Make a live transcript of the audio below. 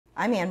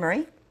I'm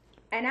AnnMarie,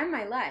 And I'm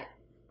Mailet.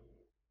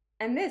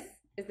 And this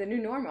is the new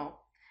normal.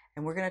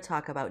 and we're going to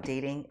talk about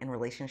dating and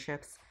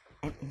relationships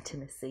and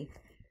intimacy.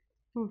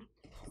 You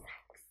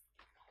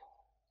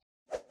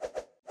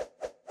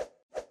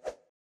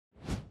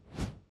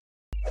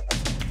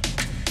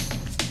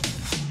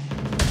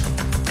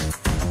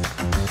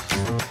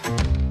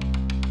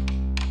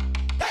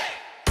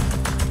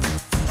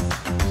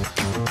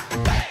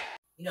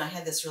know, I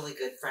had this really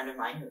good friend of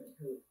mine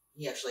who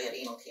he actually had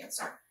anal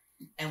cancer,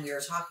 and we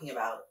were talking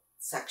about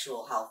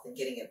sexual health and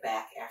getting it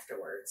back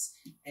afterwards,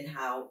 and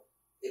how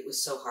it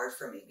was so hard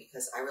for me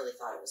because I really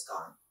thought it was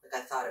gone.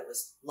 Like I thought it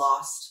was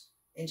lost,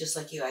 and just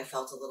like you, I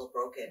felt a little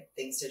broken.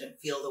 Things didn't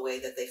feel the way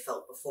that they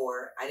felt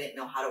before. I didn't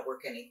know how to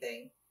work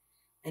anything,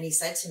 and he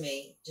said to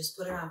me, "Just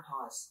put it on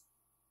pause."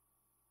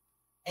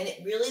 And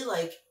it really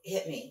like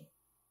hit me.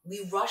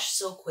 We rush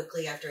so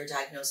quickly after a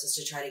diagnosis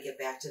to try to get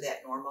back to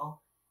that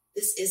normal.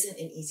 This isn't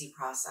an easy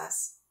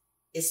process,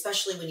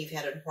 especially when you've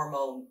had a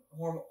hormonal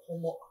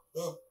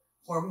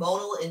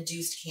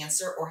induced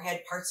cancer or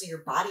had parts of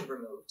your body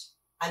removed.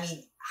 I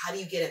mean, how do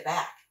you get it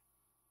back?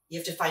 You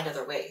have to find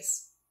other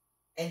ways.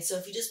 And so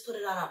if you just put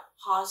it on a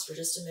pause for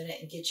just a minute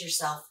and get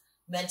yourself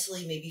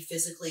mentally, maybe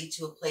physically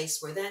to a place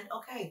where then,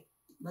 okay,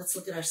 let's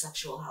look at our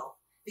sexual health.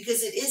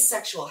 Because it is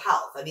sexual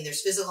health. I mean,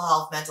 there's physical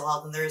health, mental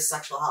health, and there is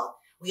sexual health.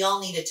 We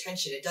all need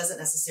attention. It doesn't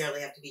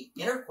necessarily have to be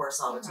intercourse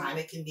all the time.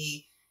 It can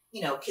be,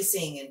 you know,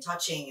 kissing and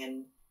touching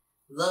and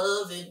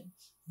love and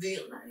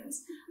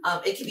feelings.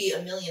 It could be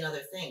a million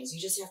other things.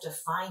 You just have to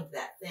find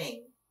that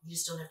thing. You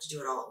just don't have to do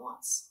it all at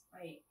once.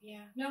 Right.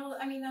 Yeah. No,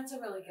 I mean, that's a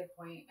really good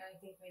point. And I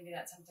think maybe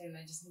that's something that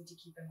I just need to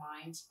keep in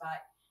mind.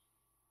 But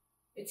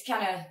it's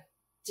kind of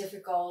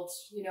difficult,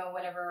 you know,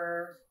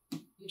 whenever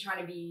you're trying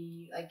to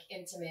be like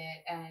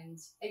intimate and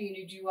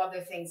you do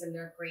other things and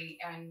they're great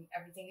and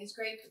everything is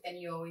great. But then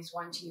you always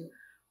want to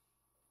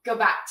go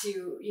back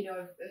to, you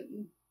know,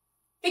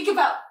 think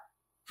about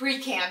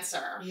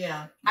pre-cancer.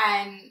 Yeah.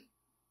 And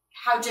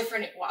how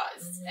different it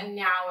was. Mm-hmm. And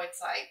now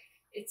it's like,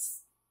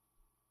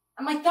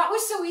 I'm like, that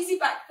was so easy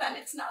back then.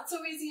 It's not so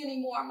easy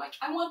anymore. I'm like,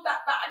 I want that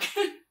back.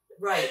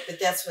 Right. But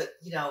that's what,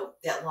 you know,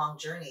 that long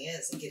journey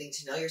is, and getting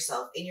to know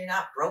yourself. And you're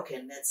not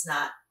broken. That's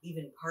not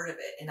even part of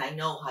it. And I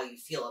know how you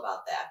feel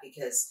about that,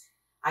 because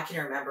I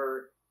can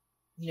remember,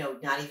 you know,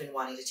 not even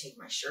wanting to take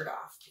my shirt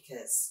off,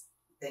 because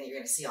then you're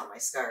going to see all my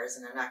scars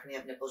and I'm not going to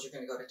have nipples. You're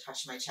going to go to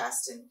touch my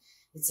chest and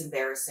it's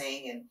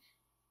embarrassing. And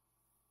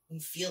you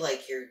feel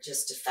like you're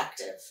just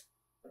defective.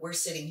 We're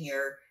sitting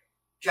here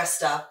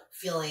dressed up,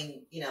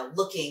 feeling, you know,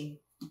 looking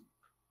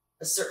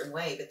a certain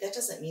way, but that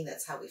doesn't mean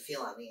that's how we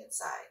feel on the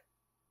inside.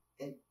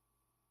 And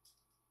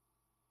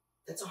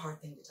that's a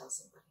hard thing to tell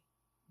somebody,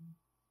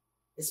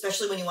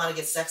 especially when you want to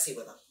get sexy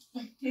with them,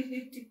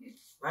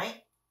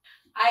 right?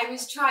 I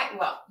was trying,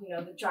 well, you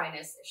know, the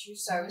dryness issue.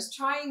 So I was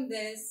trying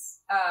this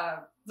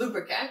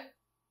lubricant,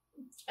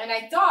 and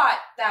I thought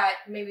that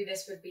maybe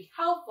this would be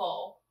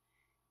helpful.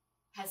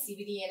 Has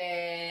CBD in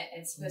it,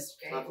 and it's supposed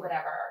to be great,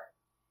 whatever.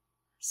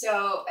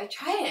 So I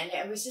tried it,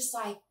 and it was just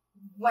like,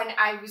 when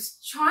I was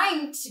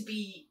trying to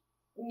be,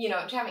 you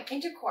know, having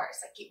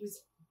intercourse, like it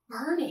was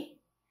burning.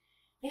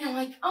 And I'm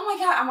like, oh my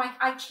God, I'm like,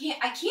 I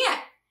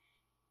can't.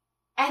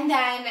 And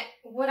then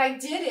what I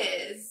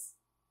did is,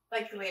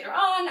 like later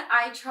on,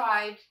 I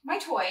tried my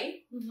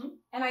toy,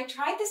 and I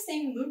tried the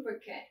same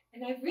lubricant,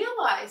 and I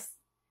realized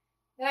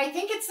that I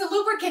think it's the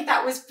lubricant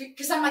that was,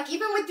 because I'm like,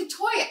 even with the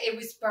toy, it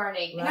was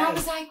burning. Right. And I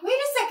was like, wait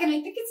a second,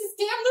 I think it's this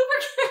damn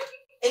lubricant.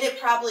 And it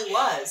probably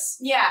was.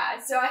 Yeah,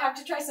 so I have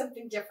to try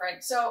something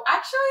different. So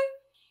actually,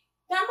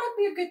 that might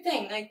be a good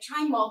thing. Like,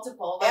 try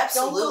multiple. Like,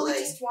 absolutely. Don't go with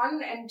just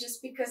one, and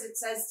just because it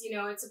says, you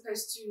know, it's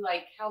supposed to,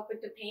 like, help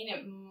with the pain,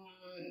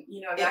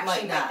 you know, it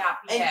actually might not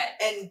be it.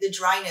 And the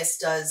dryness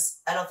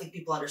does, I don't think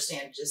people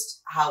understand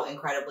just how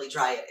incredibly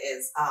dry it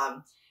is.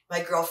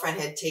 My girlfriend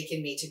had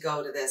taken me to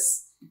go to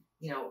this,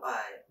 you know,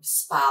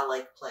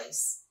 spa-like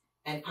place.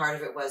 And part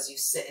of it was you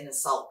sit in a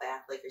salt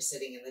bath like you're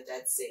sitting in the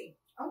Dead Sea.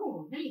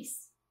 Oh,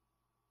 nice.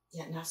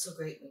 Yeah, not so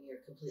great when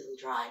you're completely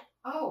dry.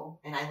 Oh.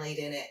 And I laid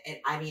in it, and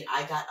I mean,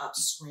 I got up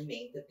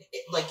screaming.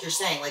 Like you're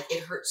saying, like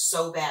it hurt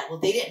so bad. Well,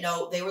 they didn't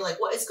know. They were like,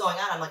 what is going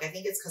on? I'm like, I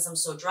think it's because I'm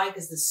so dry,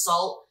 because the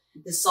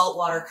salt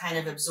water kind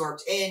of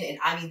absorbed in. And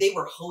I mean, they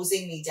were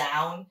hosing me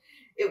down.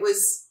 It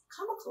was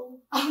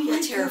comical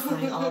and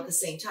terrifying all at the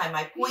same time.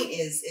 My point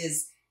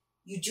is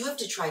you do have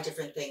to try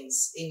different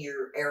things in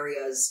your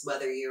areas,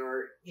 whether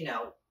you're, you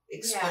know,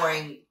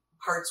 exploring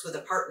parts with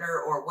a partner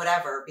or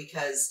whatever,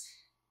 because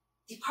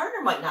the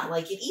partner might not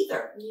like it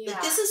either. Yeah.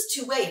 Like, this is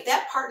two-way. If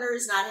that partner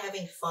is not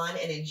having fun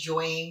and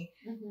enjoying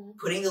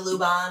putting the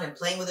lube on and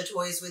playing with the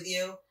toys with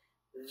you,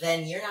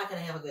 then you're not going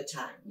to have a good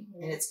time.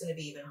 And it's going to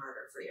be even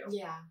harder for you.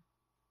 Yeah.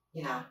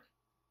 You know?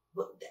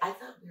 Well, I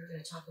thought we were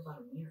going to talk about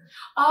a mirror.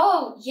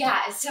 Oh,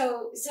 yeah.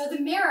 So the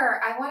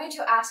mirror, I wanted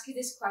to ask you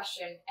this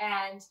question.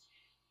 And,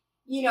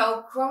 you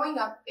know, growing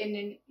up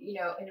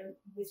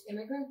with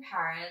immigrant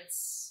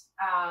parents,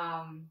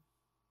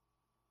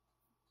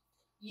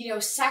 you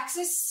know, sex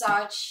is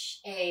such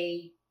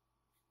a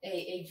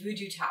a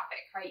voodoo topic,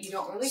 right? You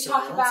don't really So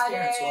talk about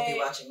parents it. won't be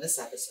watching this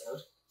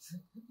episode.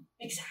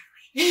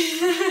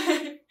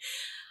 Exactly.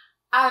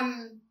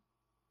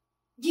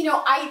 You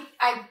know, I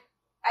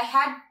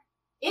had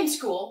in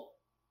school,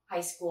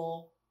 high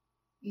school,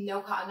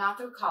 not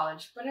through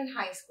college, but in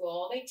high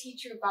school, they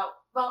teach you about,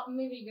 well,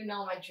 maybe even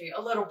elementary,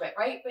 a little bit,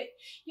 right? But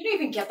you don't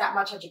even get that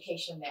much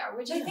education there,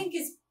 which I think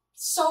is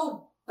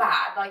so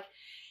bad. Like,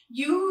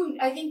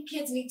 I think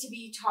kids need to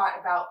be taught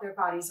about their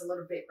bodies a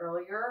little bit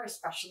earlier,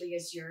 especially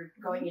as you're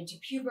going into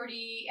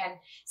puberty and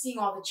seeing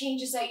all the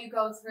changes that you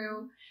go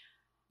through.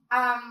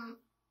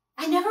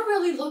 I never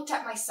really looked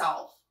at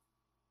myself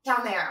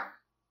down there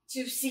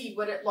to see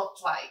what it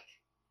looked like.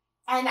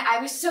 And I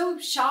was so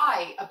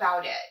shy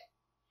about it.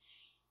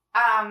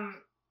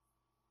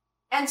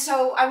 And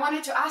so I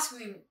wanted to ask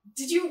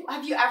you,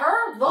 have you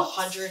ever looked?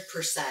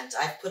 100%.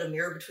 I've put a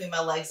mirror between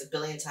my legs a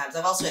billion times.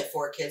 I've also had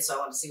 4 kids, so I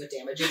want to see what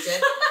damage it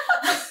did.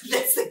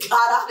 That's the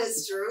God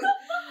honest truth.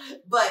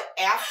 But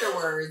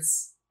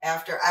afterwards,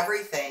 after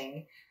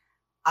everything,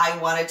 I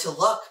wanted to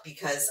look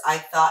because I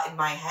thought in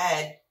my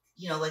head,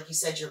 you know, like you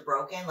said, you're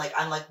broken. Like,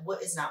 I'm like,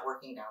 what is not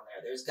working down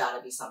there? There's got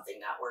to be something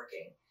not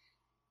working.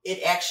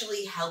 It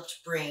actually helped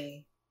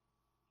bring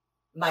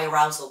my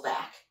arousal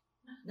back.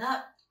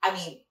 Not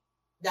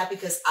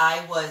because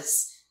I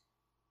was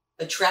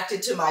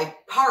attracted to my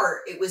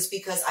part. It was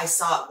because I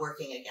saw it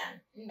working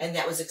again. And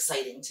that was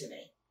exciting to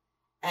me.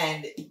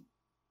 And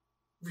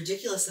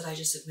ridiculous that I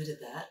just admitted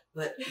that,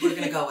 but we're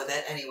going to go with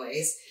it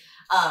anyways.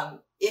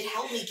 It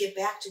helped me get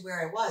back to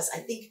where I was. I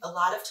think a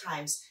lot of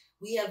times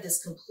we have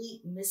this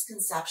complete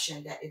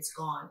misconception that it's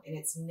gone and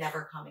it's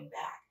never coming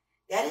back.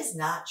 That is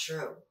not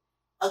true.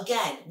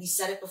 Again, we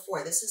said it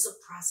before. This is a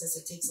process.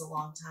 It takes a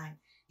long time.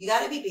 You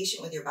got to be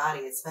patient with your body.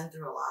 It's been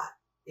through a lot.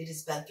 It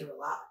has been through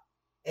a lot.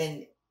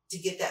 And to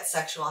get that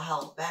sexual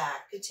health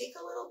back could take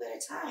a little bit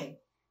of time.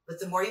 But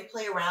the more you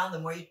play around, the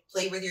more you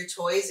play with your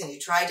toys and you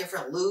try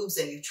different lubes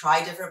and you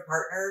try different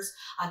partners.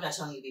 I'm not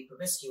telling you to be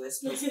promiscuous.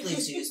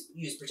 Please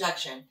use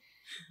protection.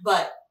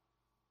 But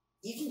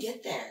you can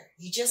get there.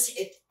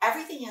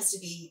 Everything has to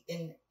be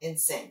in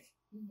sync.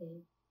 Mm-hmm.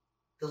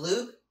 The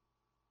lube,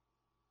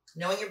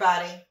 knowing your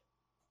body,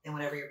 and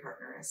whatever your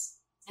partner is.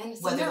 And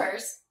some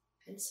mirrors.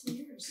 And some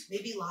mirrors.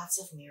 Maybe lots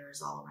of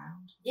mirrors all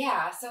around.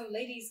 Yeah, so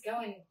ladies,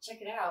 go and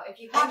check it out if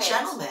you haven't.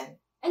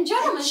 And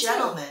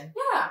gentlemen.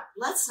 Too. Yeah.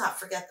 Let's not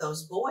forget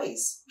those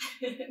boys.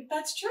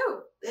 That's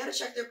true. They had to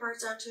check their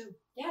parts out too.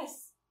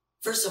 Yes.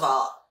 First of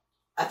all,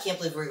 I can't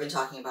believe we're even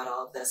talking about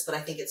all of this, but I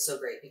think it's so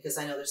great because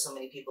I know there's so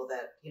many people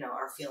that, you know,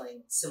 are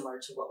feeling similar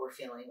to what we're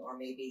feeling or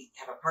maybe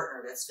have a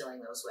partner that's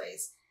feeling those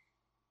ways.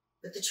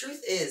 But the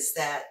truth is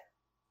that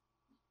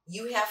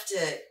you have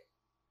to,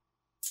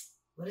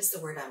 what is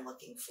the word I'm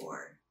looking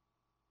for?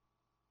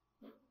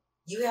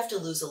 You have to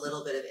lose a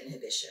little bit of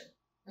inhibition.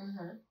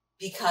 Mm-hmm.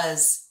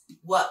 Because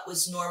what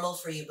was normal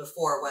for you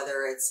before,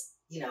 whether it's,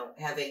 you know,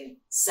 having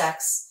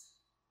sex,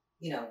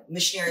 you know,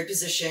 missionary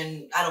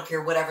position, I don't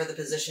care, whatever the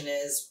position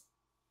is,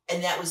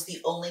 and that was the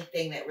only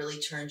thing that really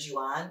turned you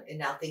on, and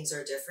now things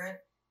are different.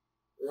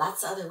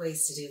 Lots of other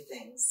ways to do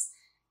things.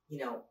 You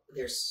know,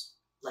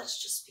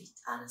 let's just be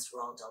honest,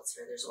 we're all adults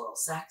here. There's oral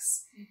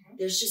sex. Mm-hmm.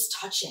 There's just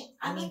touching.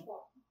 I mean,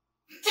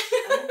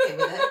 I'm okay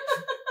with it.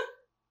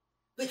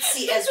 But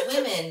see, as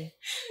women,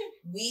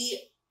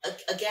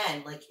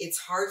 again, like, it's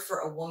hard for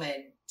a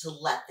woman to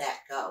let that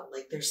go.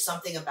 Like, there's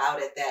something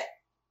about it that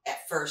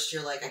at first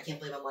you're like, I can't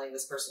believe I'm letting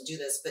this person do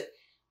this. But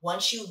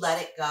once you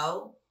let it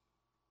go,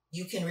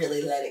 you can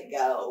really let it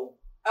go.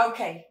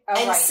 Okay.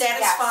 And right.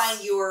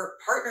 Satisfying your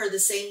partner the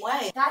same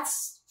way.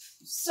 That's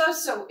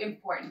so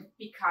important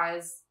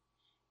because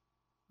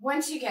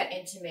once you get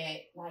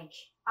intimate, like,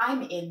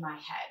 I'm in my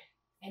head.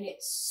 And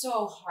it's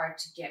so hard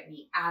to get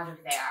me out of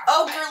there.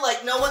 Oh, girl,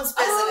 like no one's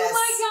business.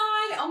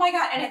 Oh my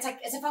God. And it's like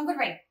as if I'm going to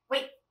ring.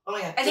 Wait. Oh my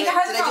God. I think I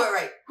heard Did I do it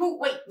right? Who?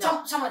 Wait.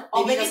 No. Someone.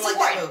 Oh, maybe it's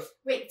important.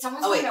 Wait.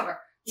 Someone's coming over.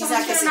 He's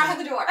Someone's not going to knock at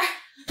the door.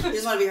 He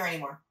doesn't want to be here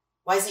anymore.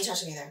 Why isn't he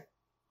touching me there?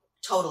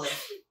 Totally.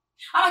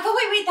 I'm like, oh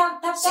wait,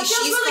 that feels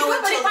really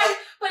good.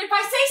 But if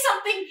I say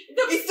something,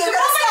 the woman's going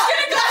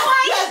to go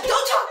away. Yes.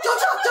 Don't talk.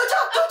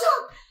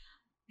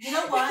 You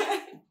know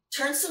what?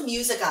 Turn some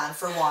music on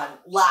for one,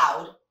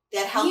 loud.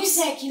 That helps.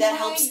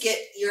 Helps get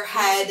your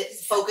head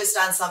focused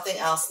on something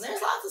else. And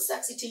there's lots of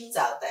sexy tunes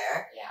out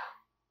there. Yeah.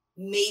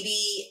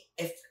 Maybe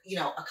if, you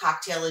know, a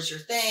cocktail is your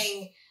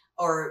thing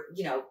or,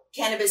 you know,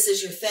 cannabis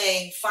is your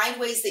thing, find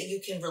ways that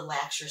you can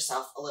relax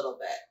yourself a little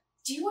bit.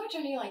 Do you watch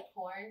any like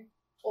porn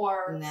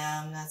or?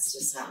 No, that's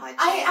just not my thing.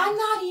 I'm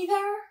not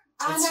either.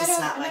 It's just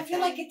not my thing. I feel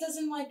like it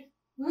doesn't like,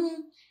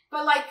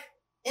 but like.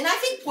 And I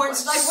think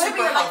porn's like,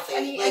 super healthy.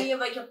 Any of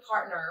like your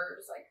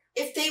partners, like.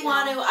 If they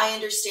want to, I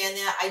understand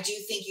that. I do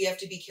think you have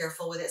to be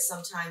careful with it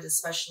sometimes,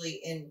 especially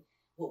in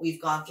what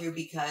we've gone through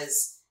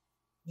because,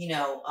 you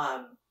know,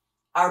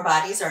 our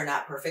bodies are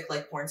not perfect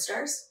like porn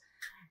stars.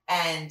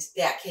 And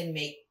that could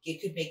make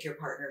your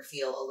partner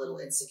feel a little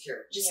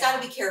insecure. Just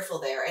got to be careful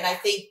there. And I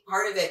think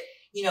part of it,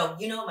 you know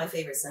what my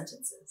favorite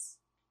sentence is?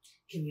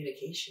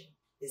 Communication.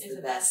 is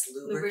the best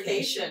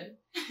lubrication.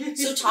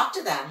 So talk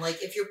to them. Like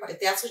if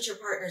that's what your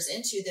partner's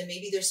into, then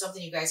maybe there's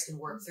something you guys can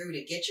work through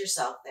to get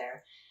yourself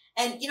there.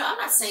 And, I'm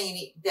not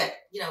saying that,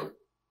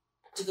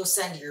 to go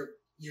send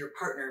your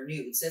partner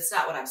nudes. That's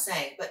not what I'm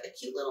saying, but a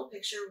cute little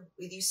picture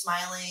with you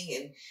smiling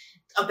and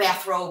a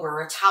bathrobe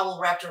or a towel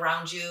wrapped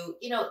around you,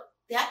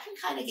 that can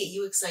kind of get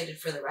you excited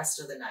for the rest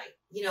of the night.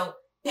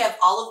 Have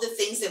all of the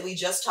things that we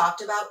just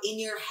talked about in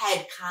your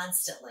head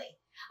constantly.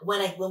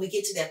 When we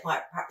get to that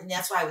part, and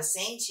that's why I was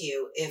saying to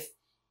you, if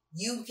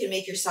you can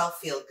make yourself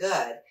feel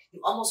good,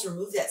 you almost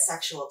remove that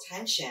sexual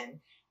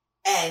tension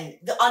and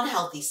the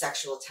unhealthy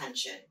sexual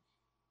tension.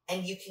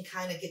 And you can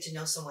kind of get to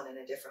know someone in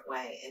a different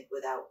way and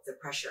without the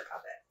pressure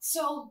of it.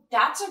 So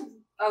that's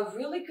a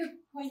really good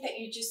point that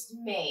you just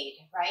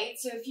made, right?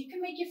 So if you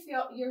can make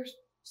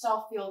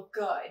yourself feel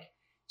good,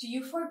 do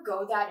you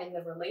forego that in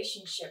the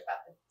relationship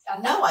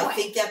at No, that I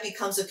think that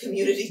becomes a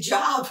community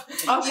job.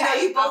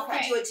 Okay, you both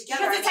can do it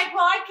together. Because it's like,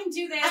 well, I can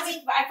do this. I mean,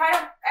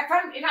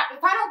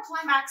 if I don't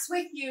climax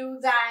with you,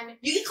 then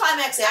you can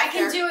climax after. I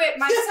can do it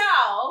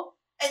myself.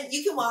 And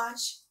you can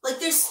watch.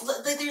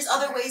 There's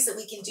other ways that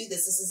we can do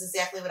this. This is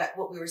exactly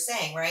what we were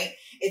saying, right?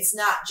 It's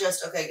not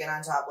just, okay, get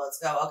on top, let's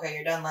go. Okay,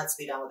 you're done, let's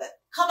be done with it.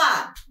 Come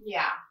on.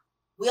 Yeah.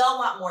 We all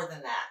want more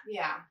than that.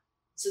 Yeah.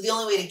 So the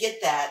only way to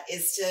get that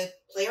is to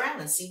play around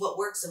and see what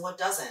works and what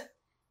doesn't.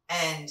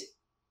 And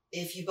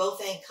if you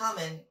both ain't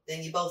coming,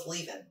 then you both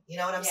leaving. You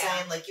know what I'm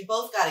saying? Like you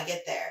both got to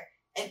get there.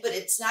 But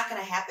it's not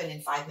going to happen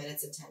in 5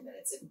 minutes and 10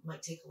 minutes. It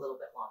might take a little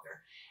bit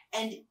longer.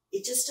 And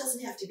it just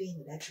doesn't have to be in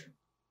the bedroom.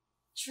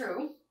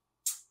 True.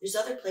 There's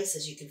other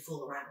places you can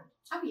fool around.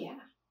 Oh, yeah.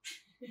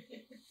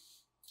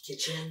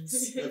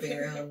 Kitchens, living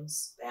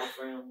rooms,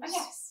 bathrooms. Oh,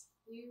 yes.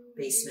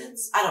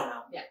 Basements. I don't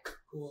know. Yeah.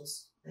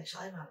 Pools.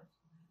 Actually, I don't know.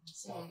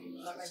 So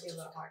that might be a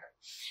little harder.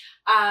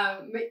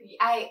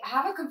 I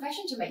have a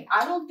confession to make.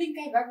 I don't think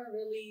I've ever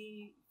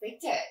really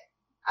faked it.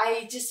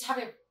 I just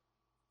haven't.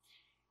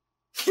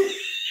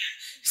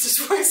 This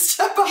is where I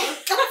step out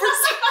of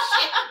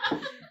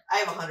conversation. I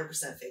have 100%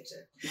 faked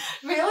it.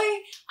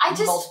 Really?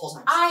 Multiple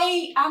times.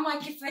 I'm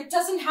like, if it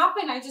doesn't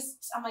happen,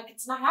 I'm like,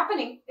 it's not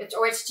happening.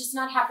 It's just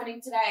not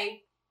happening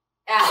today.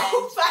 And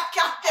oh my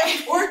God,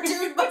 that poor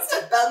dude must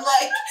have been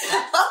like,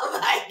 oh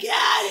my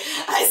God,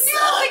 I suck.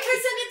 No,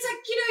 because then it's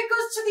like, it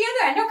goes to the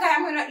other end. Okay,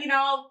 I'm gonna,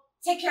 I'll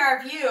take care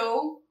of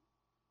you.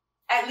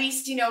 At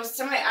least,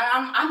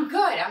 I'm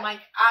good. I'm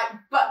like,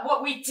 but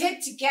what we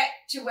did to get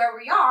to where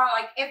we are,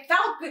 like, it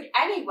felt good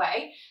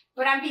anyway.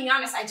 But I'm being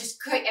honest, I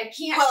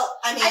can't. Well,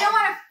 I mean, I don't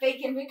want to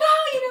fake it and be like,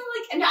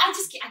 oh, and I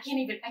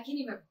can't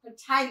even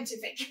pretend to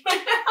fake it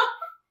right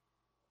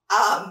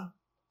now.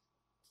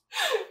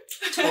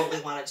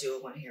 Totally want to do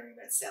a one hearing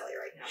about Sally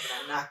right now, but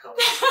I'm not going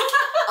to.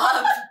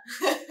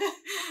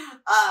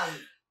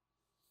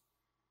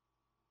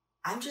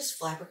 I'm just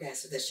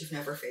flabbergasted that you've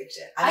never faked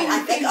it. I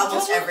think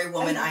almost every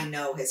woman I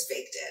know has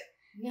faked it.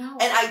 No.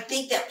 And I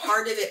think that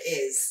part of it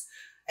is,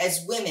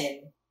 as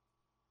women,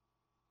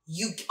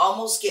 you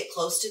almost get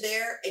close to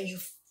there and you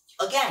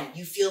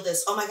feel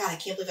this, oh my God, I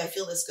can't believe I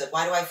feel this good.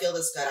 Why do I feel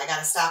this good? I got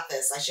to stop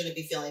this. I shouldn't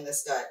be feeling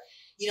this good.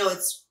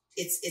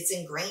 It's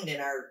ingrained in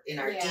our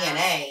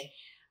DNA.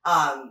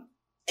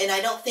 And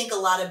I don't think a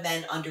lot of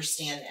men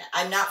understand that.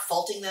 I'm not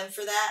faulting them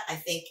for that. I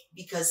think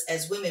because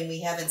as women, we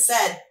haven't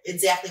said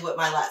exactly what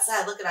Mailet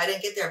said. Look, I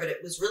didn't get there, but it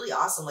was really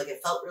awesome. Like it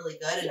felt really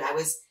good. And I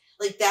was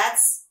like,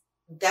 that's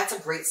a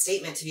great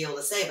statement to be able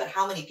to say, but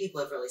how many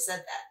people have really said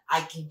that?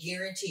 I can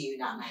guarantee you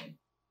not many.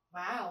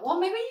 Wow. Well,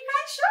 maybe you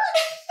guys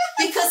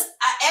should. Because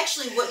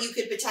actually what you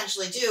could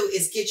potentially do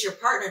is get your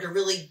partner to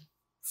really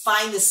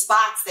find the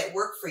spots that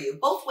work for you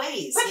both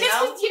ways. But this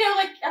was,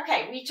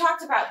 okay, we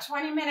talked about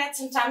 20 minutes.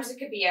 Sometimes it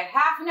could be a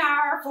half an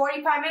hour,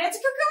 45 minutes.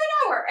 It could go an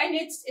hour. And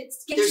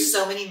there's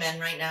so many men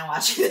right now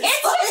watching this.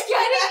 It's just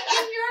getting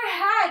in your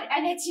head.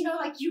 And it's,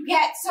 you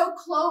get so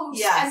close.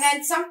 Yes. And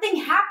then something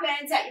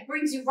happens that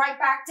brings you right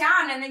back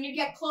down. And then you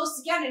get close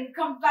again and you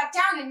come back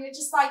down. And you're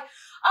just like,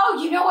 oh,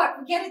 you know what?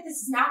 Forget it.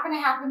 This is not going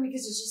to happen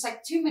because there's just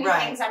like too many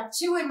things. I'm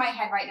too in my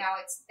head right now.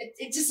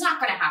 It's just not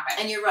going to happen.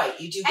 And you're right.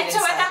 You do get And so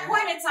at that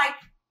point, it's like,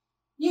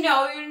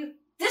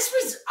 this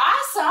was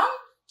awesome,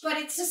 but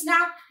it's just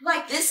not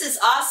like... This is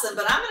awesome,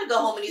 but I'm going to go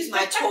home and use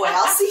my toy.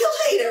 I'll see you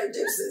later,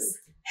 deuces.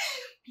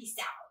 Peace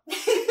out.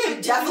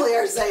 You definitely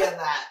are saying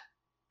that.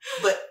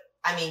 But,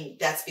 I mean,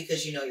 that's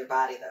because you know your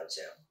body, though,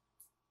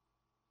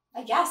 too.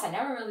 I guess. I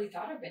never really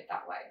thought of it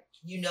that way.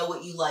 You know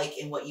what you like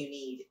and what you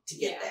need to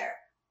get there.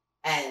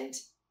 And...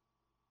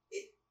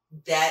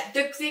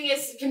 the thing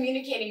is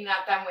communicating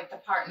that then with the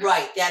partner.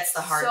 Right, that's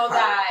the hard part. So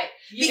that,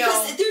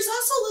 because there's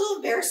also a little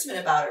embarrassment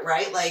about it,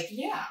 right? Like,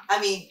 yeah. I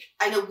mean,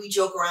 I know we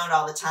joke around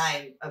all the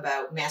time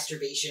about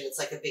masturbation. It's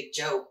like a big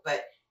joke,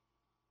 but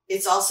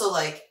it's also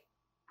like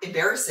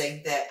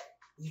embarrassing that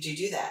you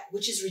do that,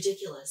 which is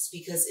ridiculous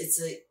because it's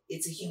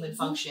a human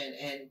function.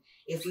 And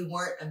if we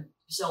weren't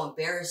so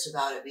embarrassed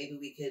about it, maybe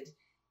we could,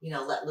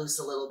 let loose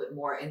a little bit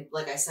more. And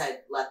like I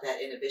said, let that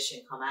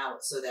inhibition come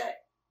out so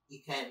that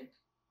you can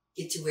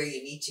get to where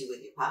you need to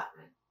with your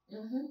partner.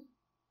 Mm-hmm.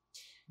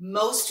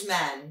 Most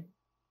men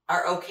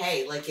are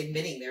okay, like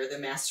admitting they're the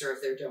master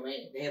of their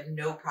domain. They have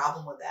no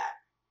problem with that.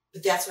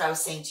 But that's what I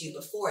was saying to you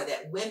before,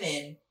 that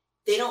women,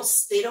 they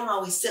don't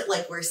always sit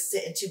like we're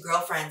sitting two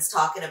girlfriends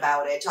talking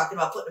about it, talking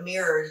about putting a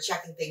mirror to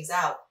checking things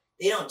out.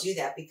 They don't do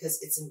that because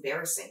it's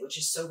embarrassing, which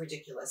is so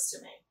ridiculous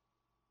to me.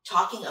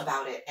 Talking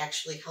about it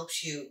actually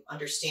helps you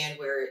understand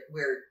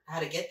how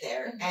to get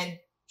there, and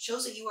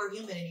shows that you are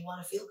human and you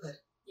want to feel good.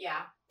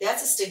 Yeah.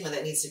 That's a stigma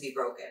that needs to be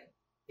broken.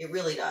 It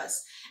really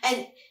does.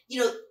 And, you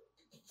know,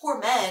 poor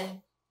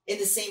men in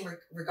the same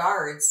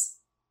regards,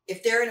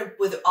 if they're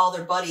with all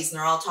their buddies and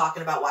they're all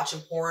talking about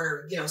watching porn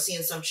or, you know,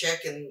 seeing some chick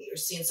or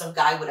seeing some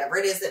guy, whatever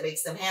it is that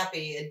makes them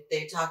happy, and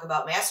they talk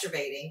about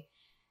masturbating,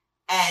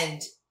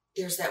 and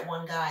there's that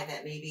one guy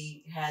that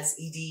maybe has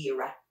ED,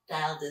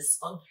 erectile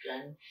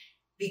dysfunction,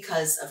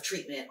 because of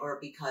treatment or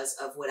because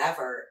of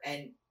whatever,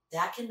 and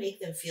that can make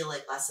them feel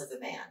like less of a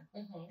man.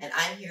 And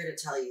I'm here to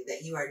tell you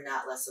that you are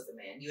not less of a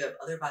man. You have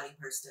other body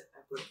parts that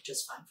work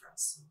just fine for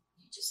us. So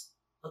you just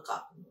hook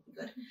up and we'll be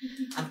good.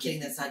 I'm kidding.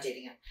 That's not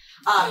dating him.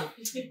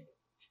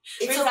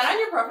 Is that on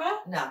your profile?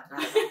 No,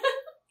 not at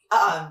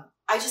all.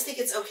 I just think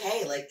it's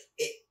okay. Like,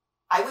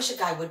 I wish a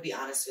guy would be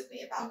honest with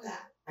me about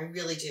that. I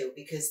really do,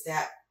 because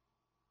that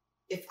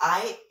if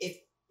I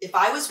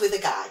was with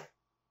a guy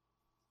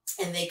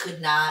and they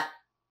could not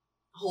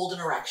hold an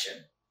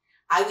erection,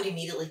 I would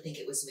immediately think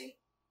it was me.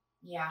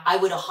 Yeah. I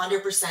would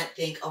 100%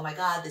 think, oh my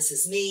God, this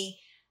is me.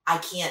 I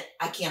can't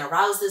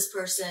arouse this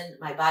person.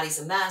 My body's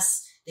a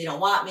mess. They don't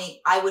want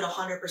me. I would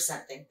 100%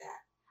 think that.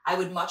 I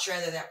would much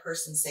rather that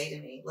person say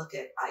to me, look,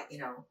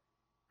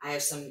 I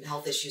have some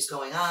health issues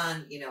going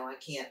on. You know, I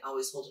can't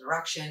always hold an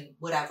erection,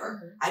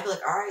 whatever. I'd be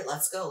like, all right,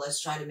 let's go.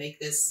 Let's try to make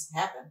this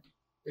happen.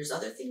 There's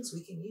other things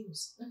we can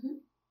use.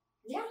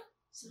 Yeah.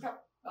 So,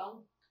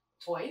 well,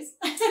 toys.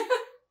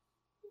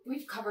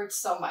 We've covered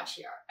so much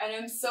here, and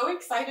I'm so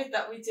excited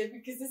that we did,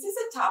 because this is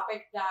a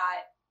topic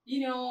that,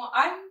 you know,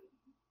 I'm,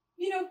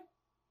 you know,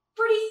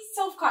 pretty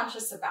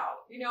self-conscious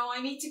about. You know,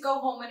 I need to go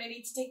home and I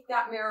need to take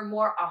that mirror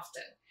more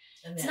often.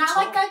 It's not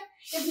like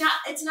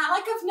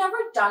I've never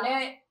done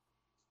it,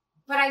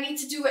 but I need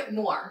to do it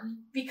more,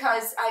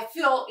 because I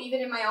feel, even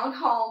in my own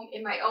home,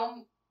 in my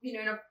own, you know,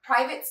 in a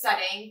private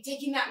setting,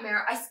 taking that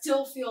mirror, I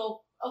still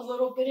feel a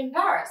little bit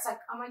embarrassed. Like,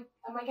 oh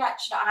my God,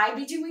 should I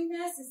be doing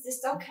this? Is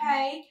this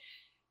okay?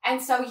 And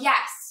so,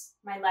 yes,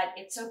 Mailet,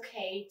 it's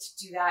okay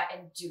to do that,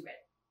 and do it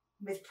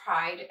with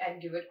pride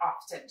and do it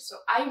often. So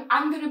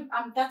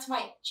that's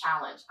my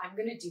challenge. I'm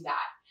gonna do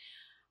that.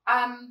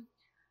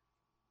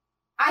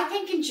 I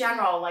think in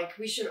general, like,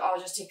 we should all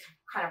just take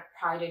kind of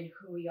pride in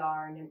who we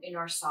are and in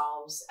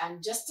ourselves,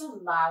 and just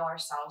allow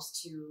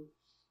ourselves to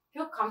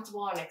feel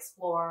comfortable and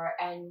explore.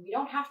 And we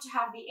don't have to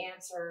have the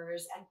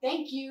answers. And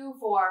thank you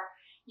for,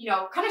 you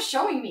know, kind of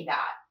showing me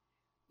that,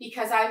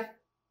 because I'm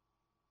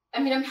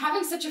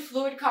having such a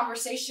fluid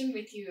conversation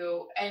with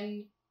you,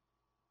 and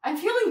I'm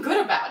feeling good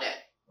about it.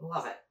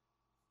 Love it.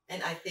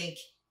 And I think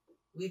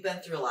we've been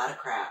through a lot of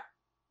crap.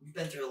 We've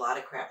been through a lot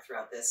of crap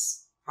throughout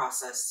this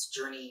process,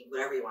 journey,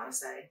 whatever you want to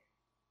say.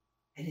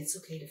 And it's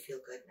okay to feel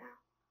good now.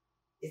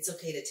 It's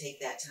okay to take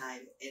that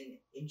time and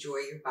enjoy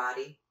your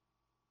body.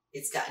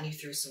 It's gotten you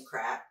through some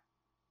crap,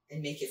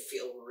 and make it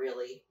feel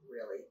really,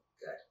 really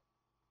good.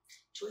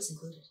 Toys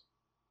included.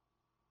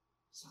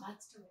 So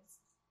that's toys.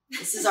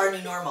 This is our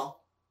new normal.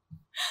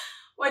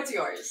 What's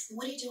yours?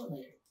 What are you doing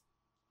later?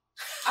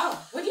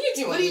 Oh, what are you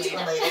doing later?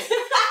 Doing later?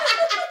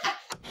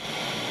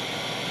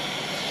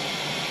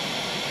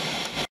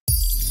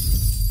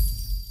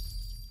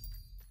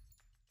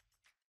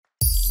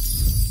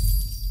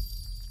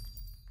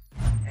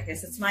 I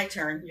guess it's my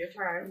turn. Your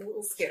turn. I'm a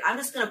little scared. I'm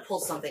just going to pull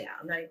something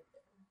out.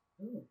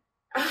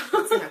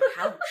 It's in a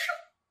pouch.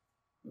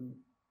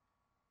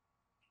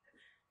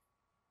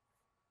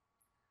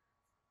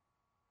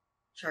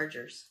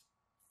 Chargers.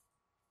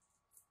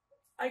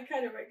 I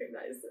kind of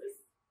recognize this.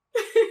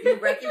 You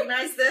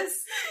recognize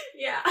this?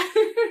 Yeah.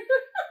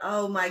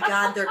 Oh my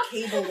God, they're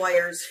cable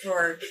wires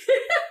for...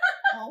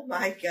 Oh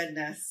my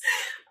goodness.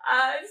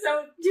 Well,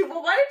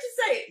 why don't you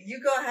say it?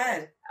 You go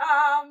ahead.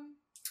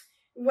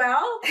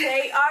 Well,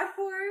 they are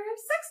for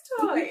sex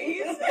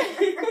toys.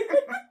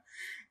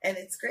 And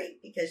it's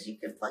great because you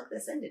can plug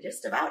this into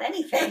just about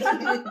anything.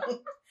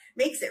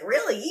 Makes it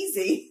really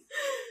easy.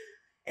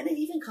 And it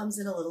even comes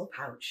in a little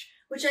pouch,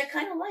 which I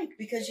kind of like,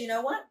 because you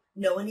know what?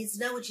 No one needs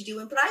to know what you do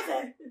in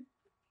private.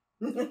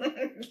 All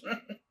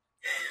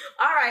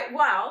right.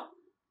 Well,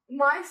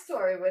 my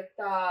story with,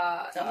 you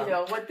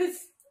know, what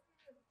this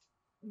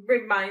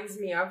reminds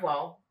me of.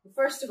 Well,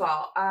 first of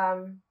all,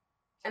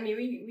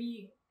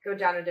 we go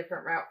down a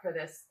different route for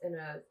this in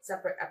a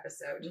separate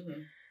episode.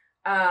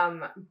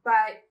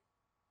 But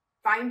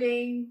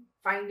finding,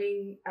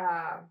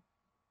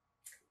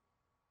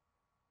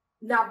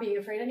 not being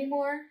afraid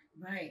anymore.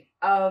 Right.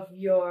 Of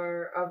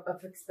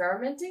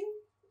experimenting,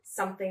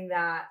 something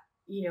that,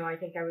 you know, I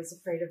think I was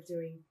afraid of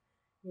doing,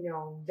 you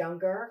know,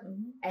 younger.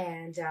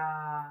 And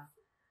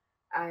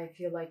I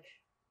feel like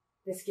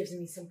this gives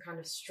me some kind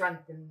of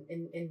strength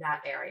in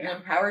that area. It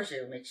empowers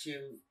you, makes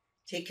you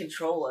take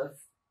control of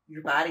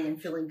your body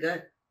and feeling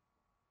good.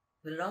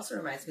 But it also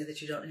reminds me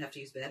that you don't have to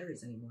use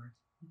batteries anymore.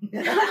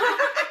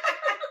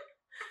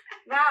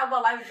 Wow,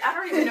 well, I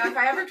don't even know if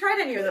I ever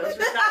tried any of those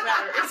without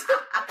batteries.